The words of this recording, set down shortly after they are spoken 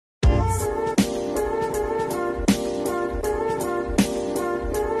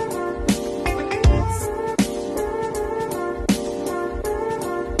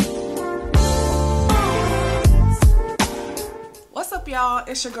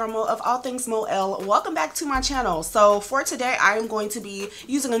y'all, it's your girl Mo of All Things Mo L. Welcome back to my channel. So for today I am going to be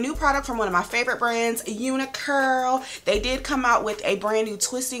using a new product from one of my favorite brands, UniQurl. They did come out with a brand new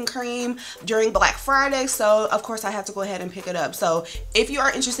twisting cream during Black Friday, so of course I have to go ahead and pick it up. So if you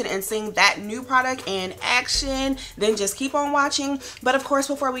are interested in seeing that new product in action, then just keep on watching. But of course,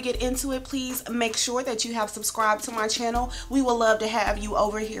 before we get into it, please make sure that you have subscribed to my channel. We would love to have you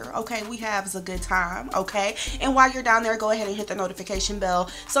over here, okay? We have a good time, okay? And while you're down there, go ahead and hit the notification bell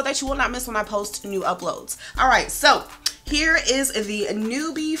so that you will not miss when I post new uploads. All right, so here is the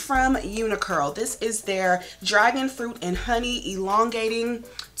newbie from UniQurl. This is their dragon fruit and honey elongating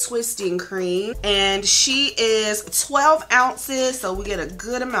twisting cream, and she is 12 ounces, so we get a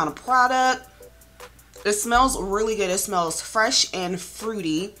good amount of product. It smells really good. It smells fresh and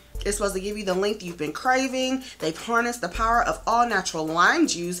fruity. It's supposed to give you the length you've been craving. They've harnessed the power of all natural lime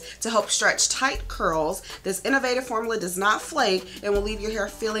juice to help stretch tight curls. This innovative formula does not flake and will leave your hair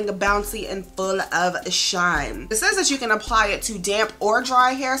feeling bouncy and full of shine. It says that you can apply it to damp or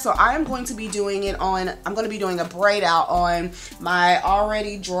dry hair, so I am going to be doing it on, I'm going to be doing a braid out on my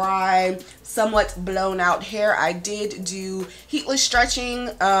already dry, somewhat blown out hair. I did do heatless stretching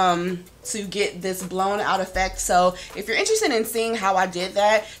to get this blown out effect. So if you're interested in seeing how I did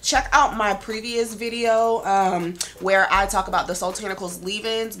that, check out my previous video where I talk about the Soultanicals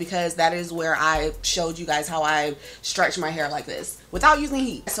leave-ins, because that is where I showed you guys how I stretch my hair like this without using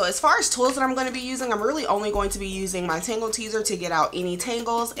heat. So as far as tools that I'm going to be using, I'm really only going to be using my tangle teaser to get out any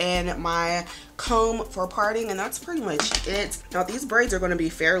tangles and my comb for parting, and that's pretty much it. Now these braids are going to be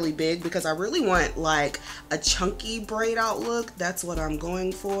fairly big because I really want like a chunky braid out look. That's what I'm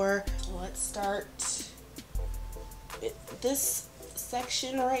going for. Let's start with this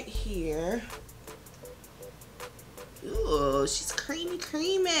section right here. Ooh, she's creamy.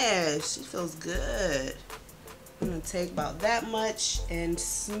 She feels good. I'm gonna take about that much and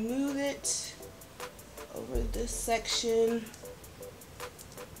smooth it over this section.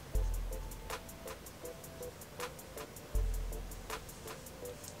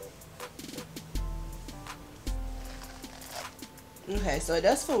 Okay, so it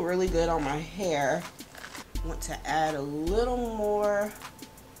does feel really good on my hair. I want to add a little more,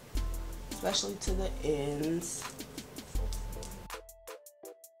 especially to the ends.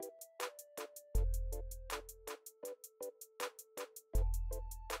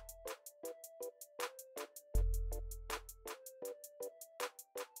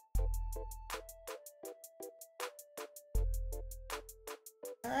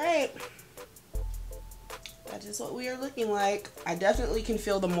 All right. That is what we are looking like. I definitely can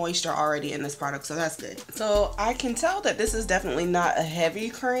feel the moisture already in this product, so that's good. So I can tell that this is definitely not a heavy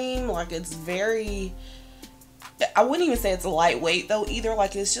cream. Like, it's very, I wouldn't even say it's lightweight though either.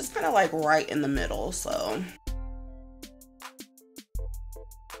 Like, it's just kind of like right in the middle. So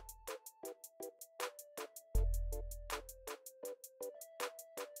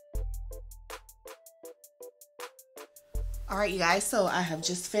alright, you guys, so I have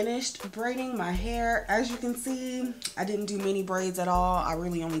just finished braiding my hair. As you can see, I didn't do many braids at all. I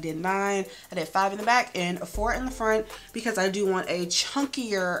really only did 9. I did 5 in the back and 4 in the front because I do want a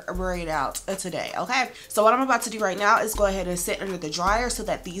chunkier braid out today, okay? So what I'm about to do right now is go ahead and sit under the dryer so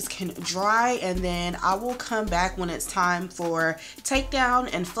that these can dry, and then I will come back when it's time for takedown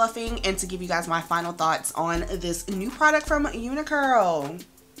and fluffing and to give you guys my final thoughts on this new product from UniQurl.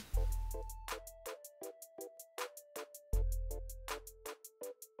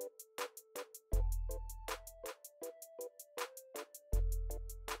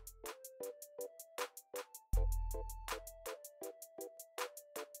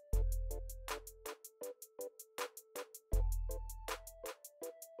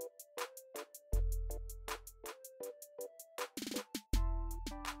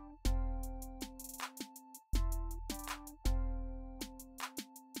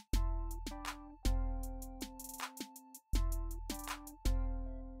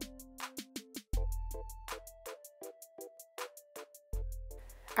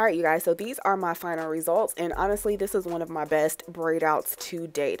 Alright, you guys, so these are my final results, and honestly this is one of my best braid outs to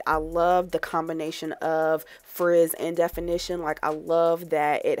date. I love the combination of frizz and definition. Like, I love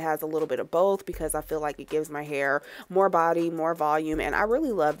that it has a little bit of both because I feel like it gives my hair more body, more volume, and I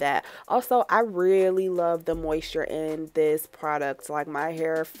really love that. Also, I really love the moisture in this product. Like, my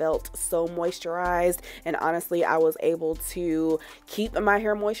hair felt so moisturized, and honestly I was able to keep my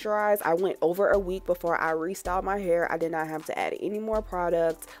hair moisturized. I went over a week before I restyled my hair. I did not have to add any more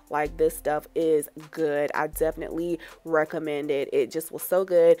product. Like, this stuff is good. I definitely recommend it. It just was so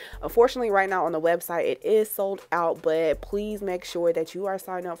good. Unfortunately, right now on the website it is sold out, but please make sure that you are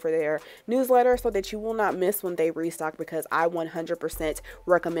signed up for their newsletter so that you will not miss when they restock, because I 100%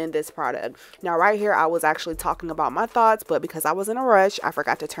 recommend this product. Now right here I was actually talking about my thoughts, but because I was in a rush I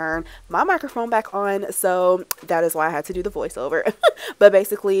forgot to turn my microphone back on, so that is why I had to do the voiceover. But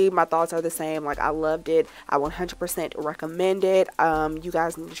basically my thoughts are the same. Like, I loved it. I 100% recommend it. You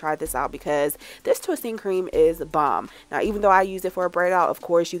guys need to try this out because this twisting cream is bomb. Now, even though I use it for a braid out, of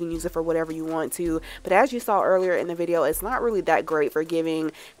course you can use it for whatever you want to, but as you saw earlier in the video, it's not really that great for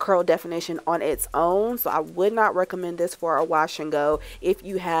giving curl definition on its own. So I would not recommend this for a wash and go if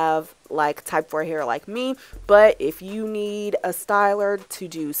you have like type 4 hair like me. But if you need a styler to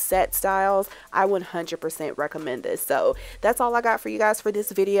do set styles, I 100% recommend this. So that's all I got for you guys for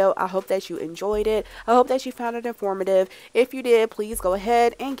this video. I hope that you enjoyed it. I hope that you found it informative. If you did, please go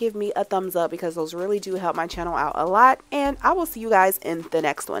ahead and give me a thumbs up because those really do help my channel out a lot, and I will see you guys in the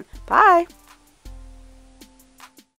next one. Bye.